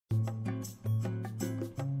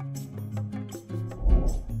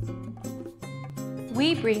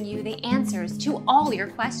we bring you the answers to all your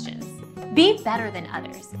questions. Be better than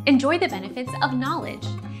others. Enjoy the benefits of knowledge.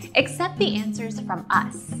 Accept the answers from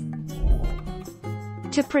us.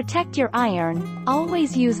 To protect your iron,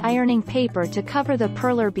 always use ironing paper to cover the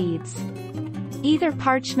perler beads. Either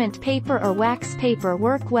parchment paper or wax paper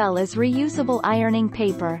work well as reusable ironing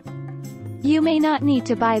paper. You may not need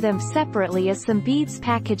to buy them separately, as some beads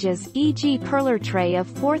packages, e.g. perler tray of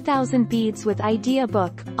 4,000 beads with idea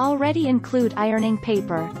book, already include ironing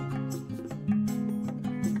paper.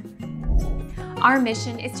 Our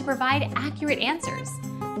mission is to provide accurate answers.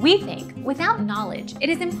 We think without knowledge, it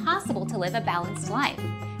is impossible to live a balanced life.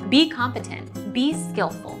 Be competent, be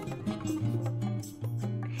skillful.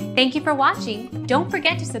 Thank you for watching. Don't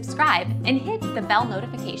forget to subscribe and hit the bell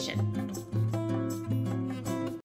notification.